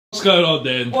What's going on,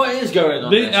 Dan? What is going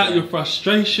on? Vent out your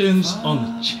frustrations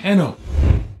on the channel.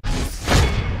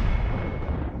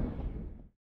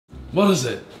 What is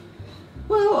it?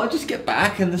 Well, I just get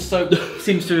back and the soap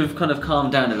seems to have kind of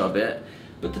calmed down a little bit.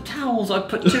 But the towels, I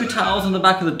put 2 towels on the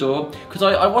back of the door because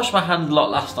I washed my hands a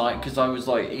lot last night because I was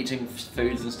like eating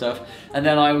foods and stuff. And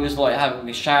then I was like having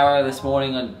a shower this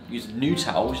morning and used a new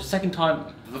towel, which is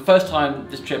the first time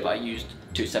this trip I used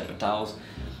 2 separate towels.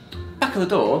 Back of the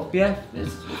door, yeah,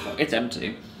 it's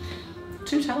empty.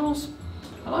 2 towels.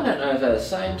 And I don't know if they're the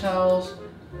same towels.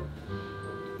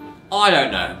 I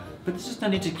don't know. But there's just no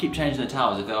need to keep changing the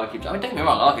towels if I keep. I mean, don't get me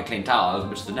wrong, I like a clean towel,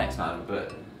 which is the next matter,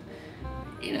 but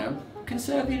you know,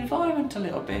 conserve the environment a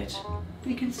little bit.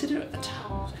 Be considerate of the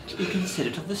towels. Be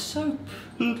considerate of the soap.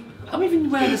 I'm even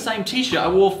wearing the same t-shirt I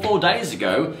wore 4 days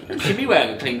ago. Don't see me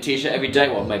wearing a clean t-shirt every day.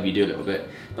 Well, maybe you do a little bit.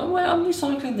 But I'm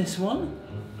recycling this one.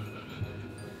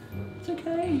 It's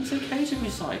okay to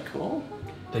recycle.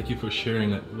 Thank you for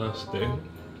sharing it with us, Dan.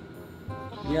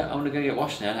 Yeah, I'm gonna go get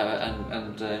washed now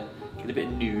and get a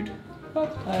bit nude.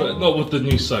 But not with the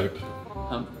new soap.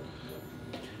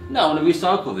 No, I want to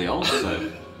recycle the old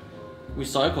soap.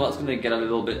 Recycle, that's gonna get a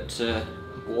little bit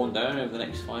worn down over the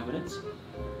next 5 minutes.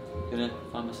 I'm gonna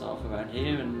find myself around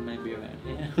here and maybe around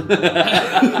here.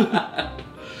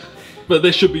 But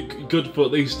they should be good for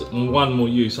at least 1 more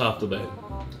use after that.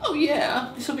 Oh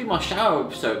yeah, this will be my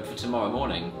shower soap for tomorrow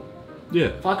morning. Yeah.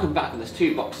 If I come back and there's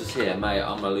 2 boxes here, mate,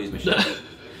 I'm gonna lose my shit.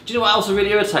 Do you know what else really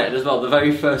irritated as well? The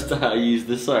very first day I used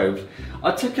the soap,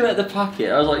 I took it out of the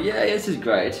packet. I was like, yeah, this is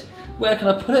great. Where can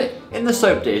I put it? In the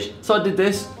soap dish. So I did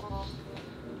this.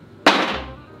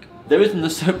 There isn't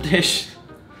the soap dish.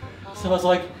 So I was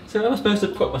like, so where am I supposed to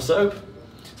put my soap?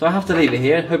 So I have to leave it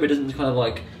here and hope it doesn't kind of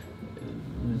like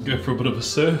go for a bit of a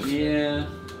surf. Yeah.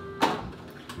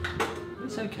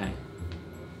 It's okay.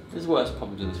 There's worse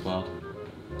problems in this world.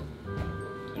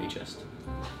 Only just.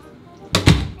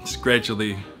 Just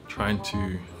gradually trying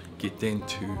to get Dan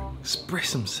to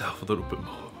express himself a little bit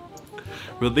more.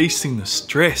 Releasing the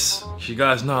stress. You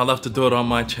guys know I love to do it on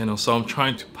my channel, so I'm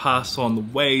trying to pass on the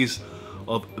ways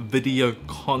of video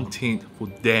content for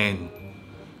Dan.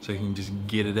 So he can just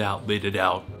get it out, let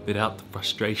out the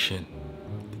frustration,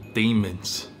 the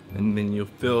demons, and then you'll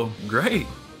feel great.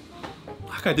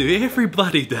 Like I do every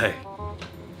bloody day.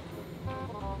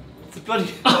 It's a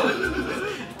bloody...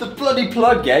 the bloody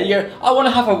plug, yeah? You go, I want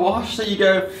to have a wash, so you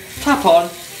go, tap on,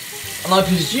 and I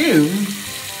presume,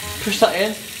 push that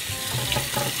in.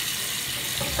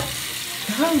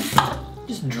 No,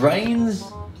 just drains.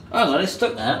 Oh, hang on, it's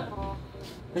stuck now.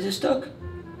 Is it stuck?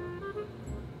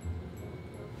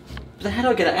 But how do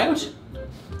I get it out?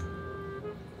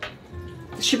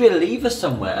 There should be a lever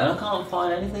somewhere, and I can't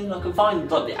find anything. I can find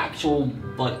like the actual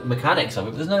like mechanics of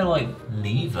it, but there's no like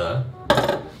lever.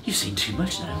 You've seen too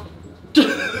much now.